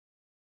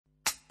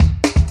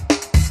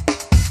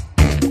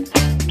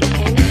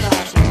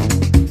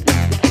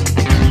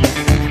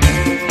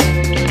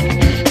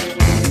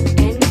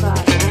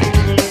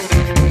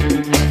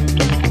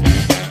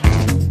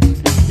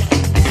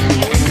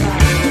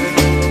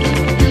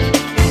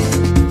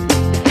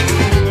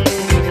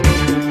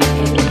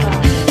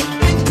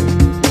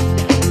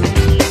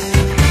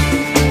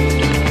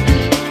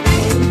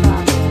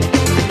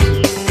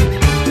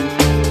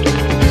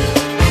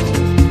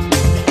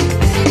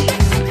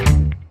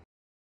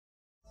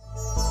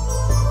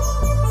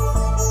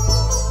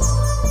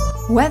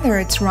Whether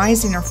it's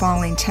rising or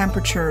falling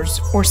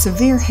temperatures or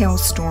severe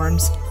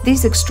hailstorms,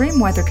 these extreme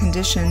weather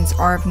conditions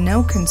are of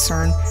no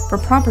concern for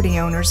property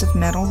owners of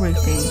metal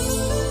roofing.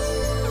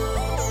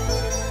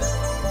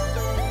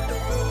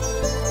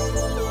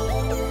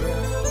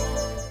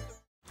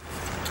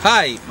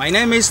 Hi, my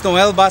name is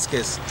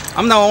Vazquez.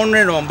 I'm the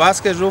owner of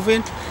Vazquez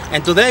Roofing,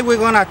 and today we're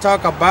going to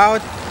talk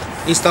about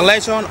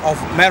installation of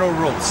metal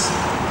roofs.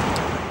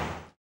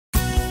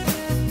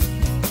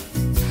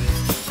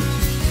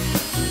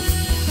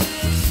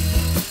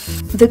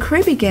 The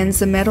crew begins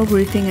the metal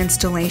roofing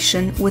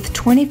installation with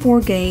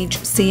 24-gauge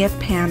CF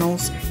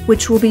panels,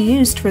 which will be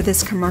used for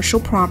this commercial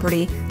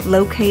property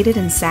located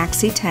in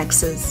Sachse,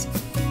 Texas.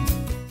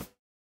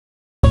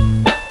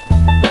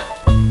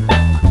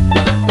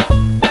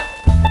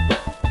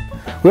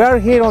 We are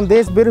here on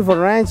this beautiful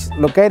ranch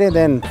located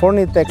in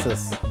Forney,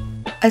 Texas.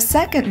 A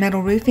second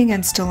metal roofing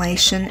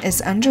installation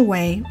is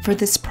underway for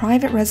this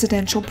private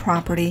residential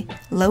property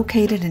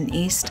located in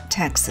East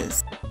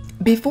Texas.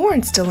 Before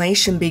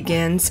installation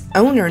begins,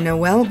 owner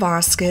Noel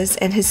Vazquez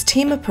and his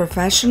team of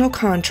professional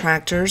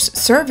contractors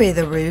survey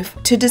the roof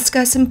to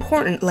discuss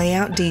important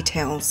layout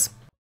details.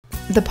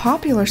 The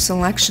popular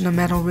selection of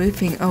metal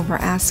roofing over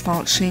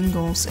asphalt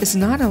shingles is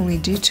not only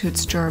due to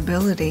its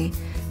durability,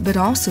 but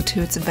also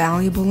to its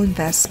valuable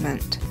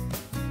investment.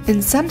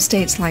 In some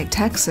states like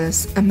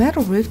Texas, a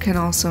metal roof can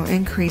also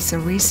increase the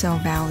resale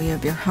value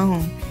of your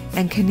home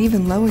and can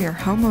even lower your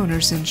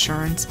homeowner's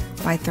insurance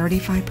by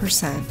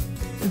 35%.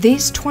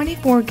 These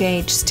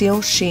 24-gauge steel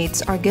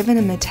sheets are given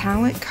a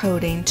metallic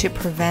coating to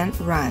prevent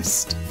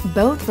rust.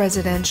 Both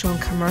residential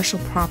and commercial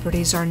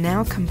properties are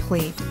now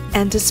complete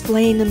and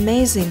display an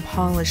amazing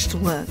polished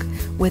look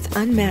with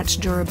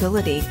unmatched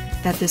durability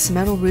that this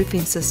metal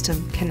roofing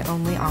system can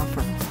only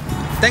offer.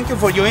 Thank you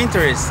for your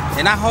interest,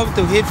 and I hope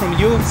to hear from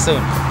you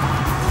soon.